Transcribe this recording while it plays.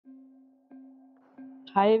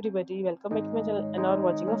Hi everybody, welcome back to my channel and are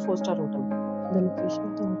watching a 4-star hotel. The location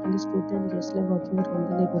of the hotel is good and guests love walking around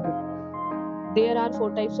the neighborhood. There are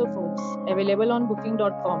 4 types of rooms available on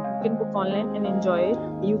booking.com. You can book online and enjoy it.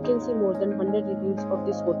 You can see more than 100 reviews of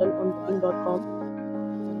this hotel on booking.com.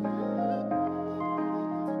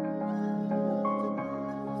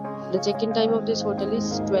 The check-in time of this hotel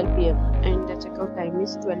is 12 p.m. and the checkout time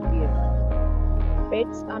is 12 p.m.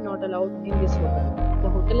 Pets are not allowed in this hotel. The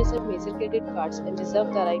hotel accepts major credit cards and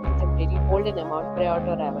reserves the right to temporarily hold an amount prior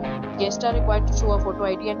to arrival. Guests are required to show a photo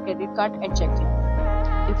ID and credit card at check-in.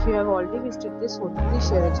 If you have already visited this hotel, please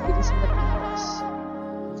share your experience in the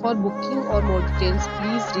comments. For booking or more details,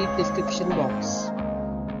 please read description box.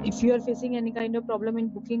 If you are facing any kind of problem in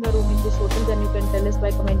booking a room in this hotel, then you can tell us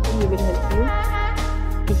by commenting. We will help you.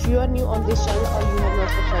 If you are new on this channel or you have not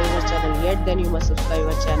subscribed our channel yet, then you must subscribe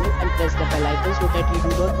our channel and press the bell icon so that you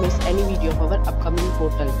do not miss any video of our upcoming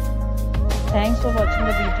hotel. Thanks for watching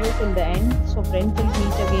the video till the end. So friends, will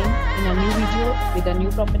meet again in a new video with a new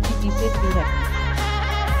property. Be safe, be happy.